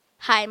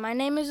Hi, my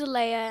name is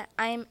Aleya.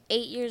 I'm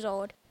 8 years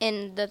old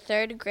in the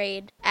third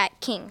grade at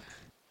King.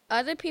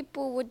 Other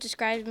people would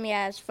describe me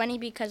as funny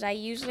because I'm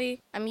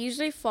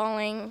usually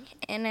falling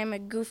and I'm a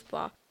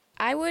goofball.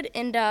 I would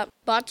end up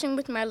botching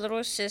with my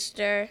little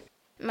sister.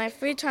 My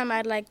free time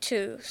I'd like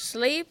to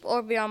sleep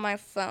or be on my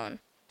phone.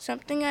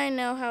 Something I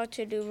know how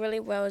to do really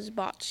well is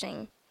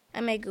botching.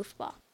 I'm a goofball.